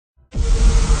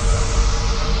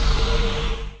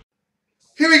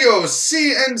Here we go.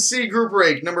 CNC Group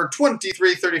Break, number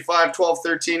 23, 35, 12,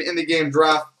 13 in the game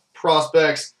draft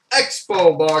prospects.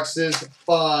 Expo boxes,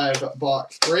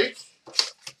 5-box break.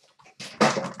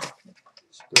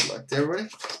 Good luck to everybody.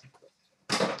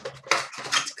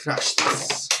 Let's crush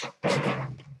this.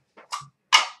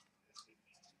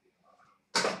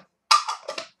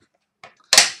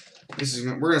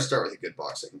 We're gonna start with a good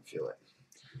box. I can feel it.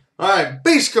 All right,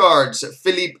 base cards.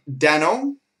 Philippe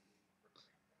Dano.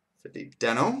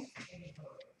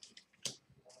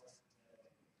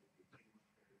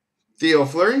 Theo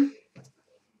Fleury.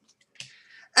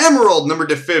 Emerald, number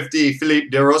to 50, Philippe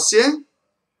Desrosiers.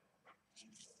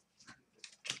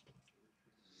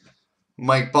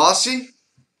 Mike Bossy.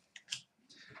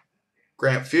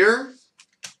 Grant Fuhr.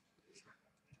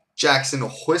 Jackson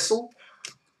Whistle.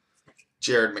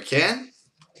 Jared McCann.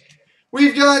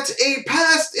 We've got a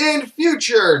past and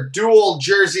future dual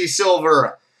jersey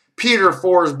silver. Peter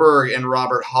Forsberg and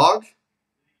Robert Hogg.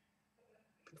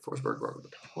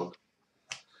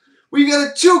 We've got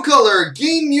a two-color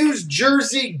game used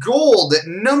jersey gold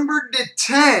numbered to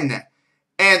 10.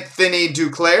 Anthony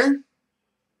Duclair.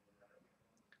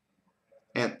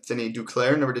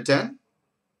 Number to 10.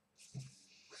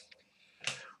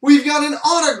 We've got an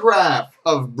autograph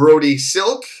of Brody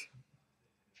Silk.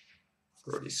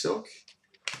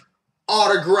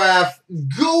 Autograph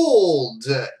gold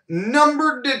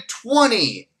numbered to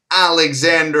 20.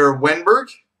 Alexander Wenberg.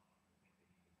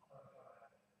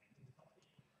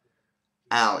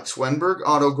 Alex Wenberg,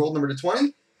 auto gold number to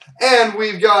 20. And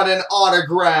we've got an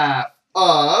autograph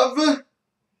of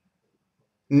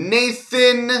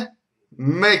Nathan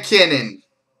MacKinnon.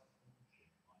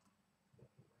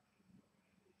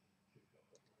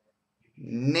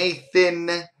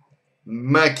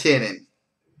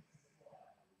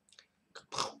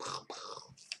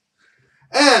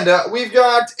 And we've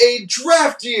got a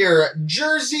draft year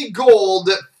jersey gold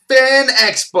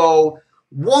FanEXPO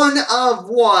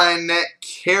 1/1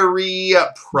 Carey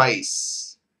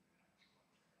Price.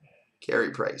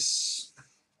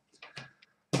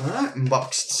 Alright,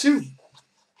 box 2.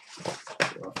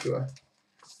 We're off to a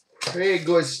very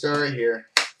good start here.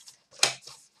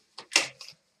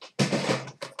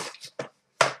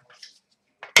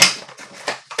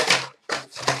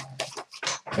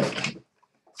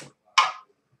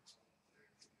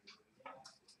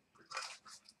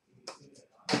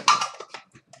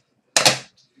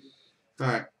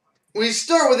 Alright, we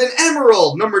start with an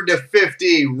emerald, number to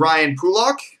 50, Ryan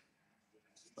Pulock.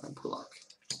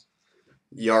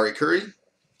 Yari Curry.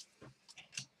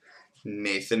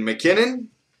 Nathan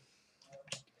MacKinnon.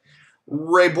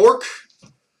 Ray Bourque.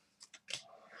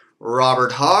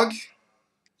 Robert Hogg.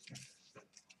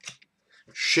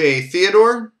 Shea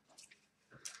Theodore.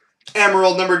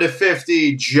 Emerald, number to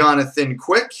 50, Jonathan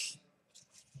Quick.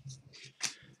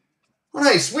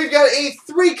 Nice. We've got a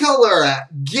 3-color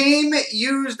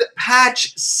game-used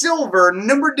patch silver,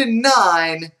 number to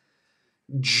 9,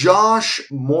 Josh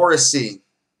Morrissey.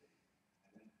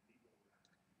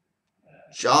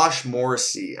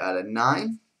 Out of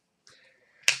 9.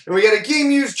 And we got a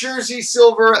game-used jersey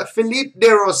silver, Philippe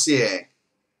Desrosiers.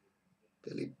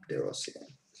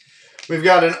 We've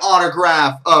got an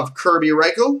autograph of Kirby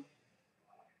Reichel.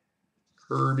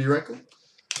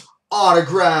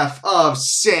 Autograph of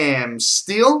Sam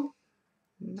Steele.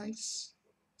 Nice.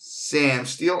 Sam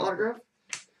Steele autograph.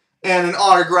 And an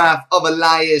autograph of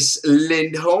Elias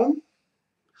Lindholm.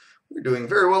 We're doing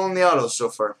very well in the autos so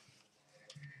far.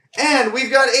 And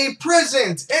we've got a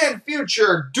present and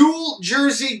future dual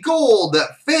jersey gold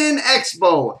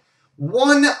FanEXPO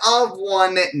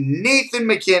 1/1 Nathan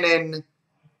MacKinnon,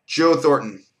 Joe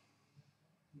Thornton.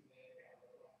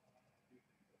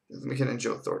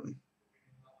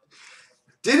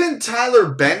 Didn't Tyler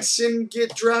Benson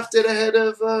get drafted ahead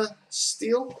of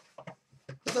Steele?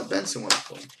 I thought Benson went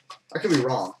for him. I could be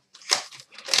wrong.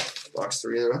 Box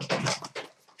 3 either way.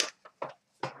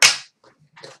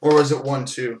 Or was it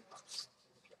 1-2?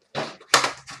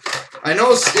 I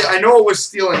know it was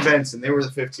Steele and Benson. They were the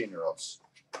 15-year-olds.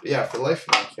 Yeah, for life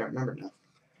I can't remember now.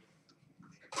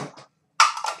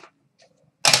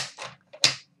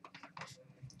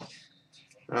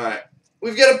 Alright.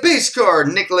 We've got a base card,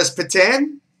 Nicholas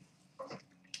Petan.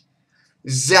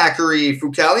 Zachary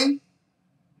Fucale.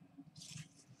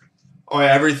 Oh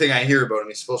yeah, everything I hear about him,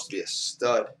 he's supposed to be a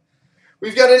stud.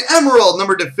 We've got an emerald,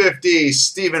 number to 50,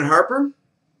 Stephen Harper.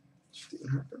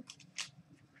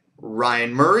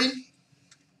 Ryan Murray.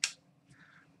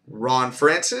 Ron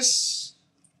Francis.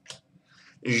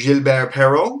 Gilbert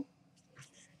Perreault.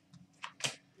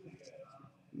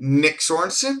 Nick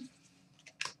Sorensen.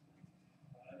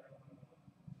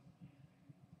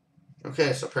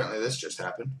 Okay, so apparently this just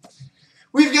happened.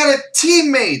 We've got a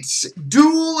Teammates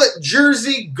Dual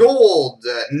Jersey Gold,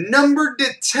 numbered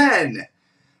to 10,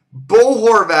 Bo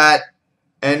Horvat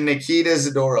and Nikita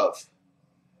Zadorov.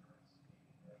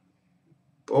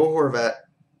 Bo Horvat,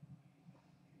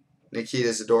 Nikita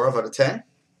Zadorov out of 10.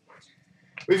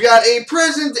 We've got a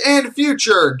Present and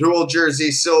Future Dual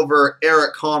Jersey Silver,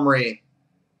 Eric Comrie,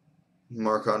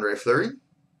 Marc-Andre Fleury.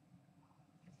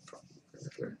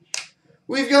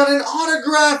 We've got an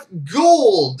Autograph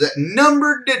Gold,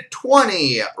 numbered to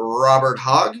 20, Robert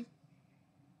Hogg.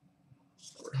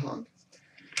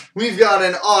 We've got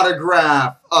an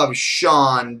autograph of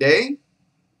Sean Day.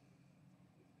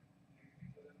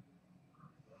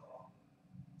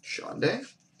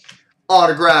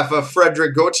 Autograph of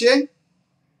Frederick Gauthier.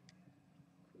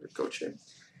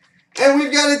 And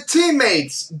we've got a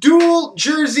Teammates Dual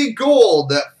Jersey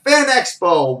Gold,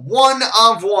 FanEXPO 1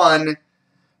 of 1,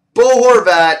 Bo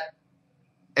Horvat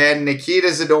and Nikita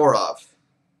Zadorov.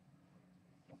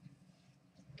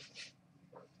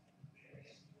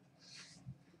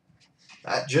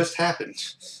 That just happened.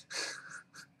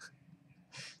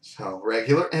 So,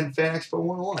 regular and FanEXPO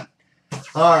 101.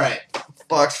 Alright,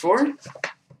 box 4.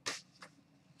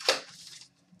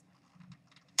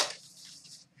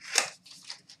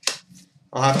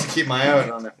 I'll have to keep my eye out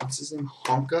on it. What's his name?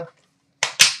 Honka?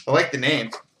 I like the name.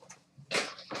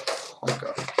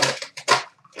 Honka.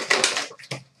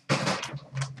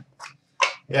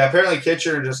 Yeah, apparently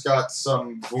Kitchener just got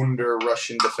some Wunder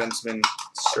Russian defenseman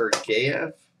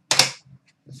Sergeyev,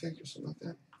 I think, or something like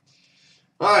that.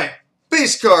 Alright.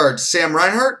 Base card, Sam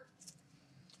Reinhart,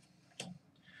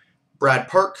 Brad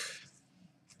Park,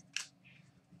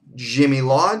 Jimmy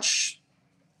Lodge,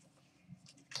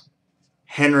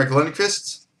 Henrik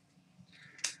Lundqvist,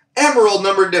 Emerald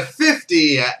numbered to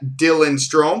 50, Dylan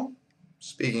Strome.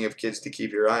 Speaking of kids to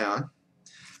keep your eye on,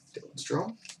 Dylan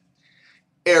Strome.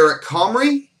 Eric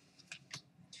Comrie,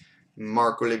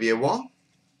 Marc-Olivier Waugh.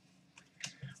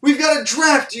 We've got a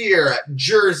draft year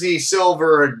Jersey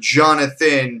Silver,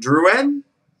 Jonathan Drouin.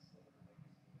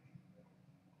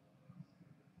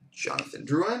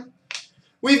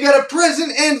 We've got a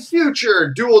Present and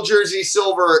Future Dual Jersey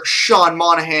Silver, Sean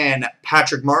Monahan,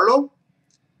 Patrick Marleau.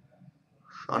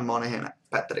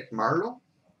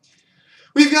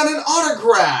 We've got an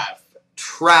autograph,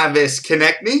 Travis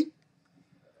Konechny.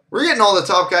 We're getting all the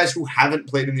top guys who haven't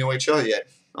played in the OHL yet.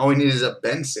 All we need is a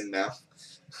Benson now.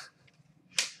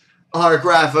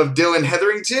 Autograph of Dylan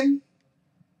Hetherington.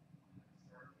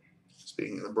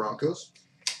 Speaking of the Broncos.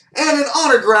 And an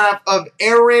autograph of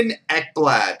Aaron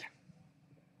Ekblad.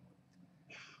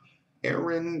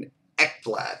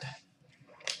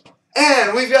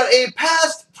 And we've got a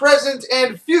Past, Present,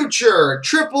 and Future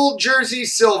Triple Jersey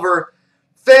Silver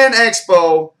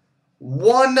FanEXPO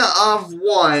 1 of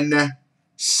 1.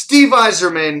 Steve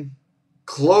Yzerman,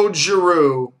 Claude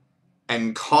Giroux,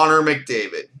 and Connor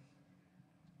McDavid.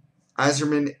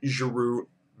 Yzerman, Giroux,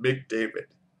 McDavid.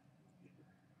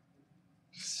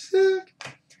 Sick.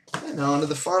 And on to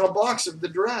the final box of the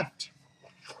draft.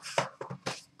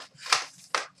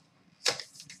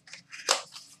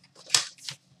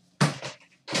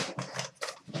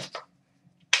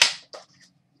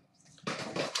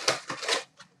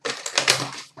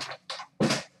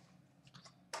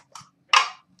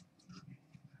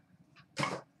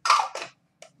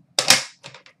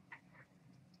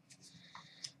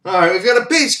 Alright, we've got a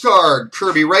base card,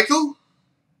 Kirby Reichel.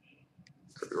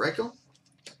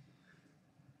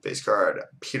 Base card,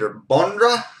 Peter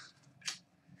Bondra.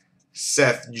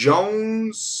 Seth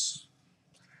Jones.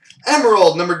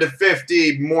 Emerald, numbered to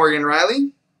 50, Morgan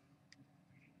Riley.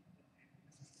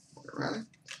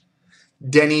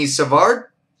 Denis Savard.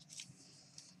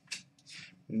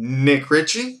 Nick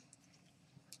Ritchie.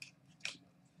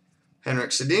 Henrik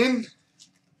Sedin.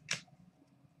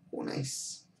 Oh,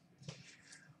 nice.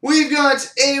 We've got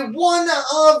a 1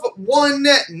 of 1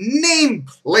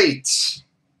 nameplate.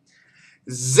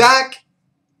 Zach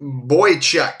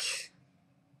Boychuk.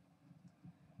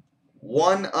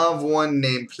 1 of 1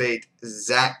 nameplate.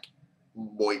 Zach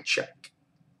Boychuk.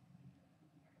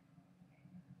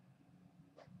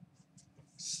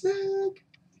 Sick.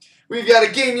 We've got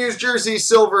a game used jersey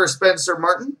silver Spencer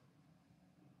Martin.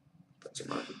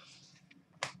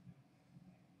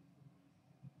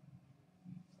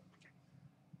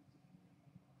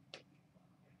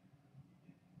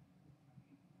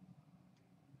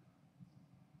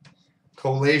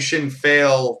 Collation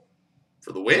fail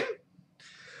for the win.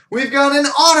 We've got an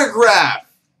autograph.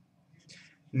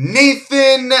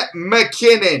 Nathan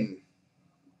McKinnon.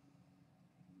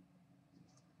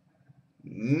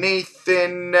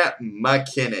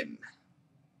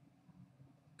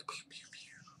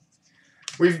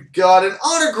 We've got an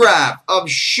autograph of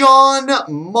Sean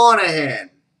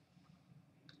Monahan.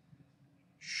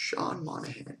 Sean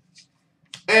Monahan.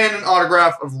 And an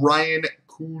autograph of Ryan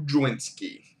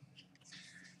Kudrwinski.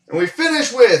 And we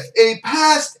finish with a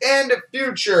past and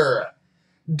future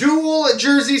dual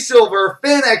jersey silver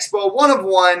FanEXPO 1 of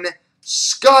 1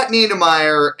 Scott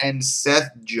Niedermayer and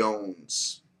Seth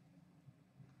Jones.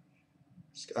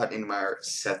 Scott Niedermayer,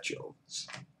 Seth Jones.